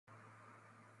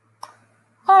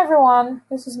Hi everyone,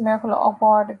 this is Miracle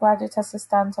Award, the Graduate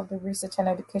Assistant of the Research and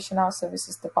Educational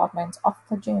Services Department of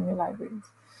the JMU Libraries.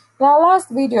 In our last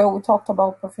video, we talked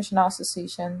about professional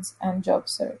associations and job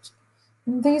search.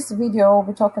 In this video, we'll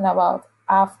be talking about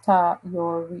after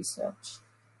your research.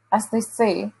 As they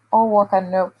say, all work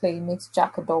and no play makes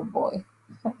Jack a dull boy.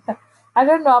 I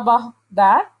don't know about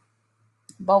that,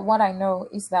 but what I know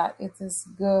is that it is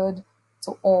good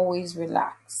to always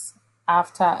relax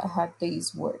after a hard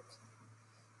day's work.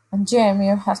 And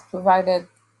JMU has provided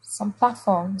some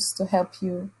platforms to help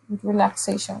you with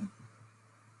relaxation.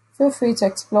 Feel free to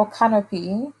explore Canopy,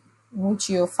 in which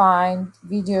you'll find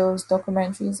videos,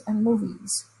 documentaries, and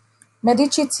movies.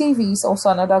 Medici TV is also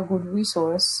another good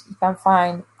resource. You can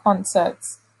find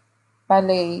concerts,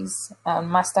 ballets, and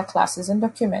master classes and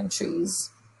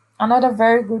documentaries. Another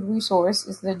very good resource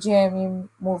is the JMU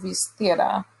Movies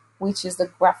Theatre, which is the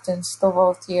Grafton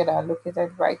Stovall Theatre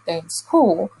located right there in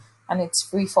school, and it's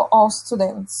free for all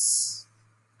students.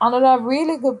 Another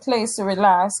really good place to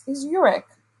relax is UREC.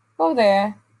 Go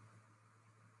there,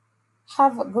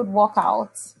 have a good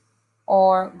workout,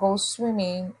 or go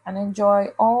swimming and enjoy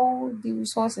all the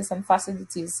resources and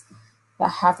facilities that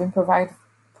have been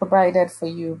provided for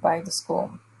you by the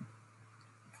school.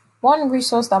 One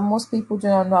resource that most people do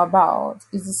not know about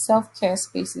is the self-care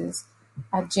spaces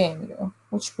at JMU,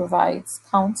 which provides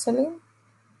counseling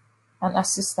and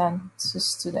assistance to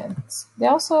students. There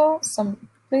are also some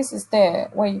places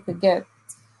there where you could get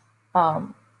a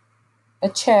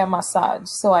chair massage,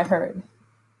 so I heard.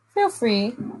 Feel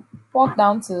free, walk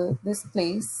down to this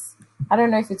place. I don't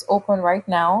know if it's open right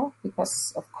now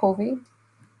because of COVID,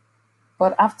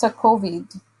 but after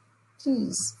COVID,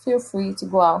 please feel free to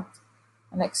go out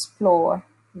and explore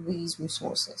these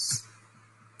resources.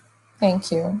 Thank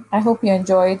you. I hope you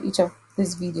enjoyed each of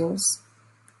these videos.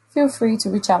 Feel free to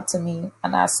reach out to me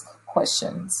and ask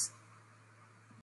questions.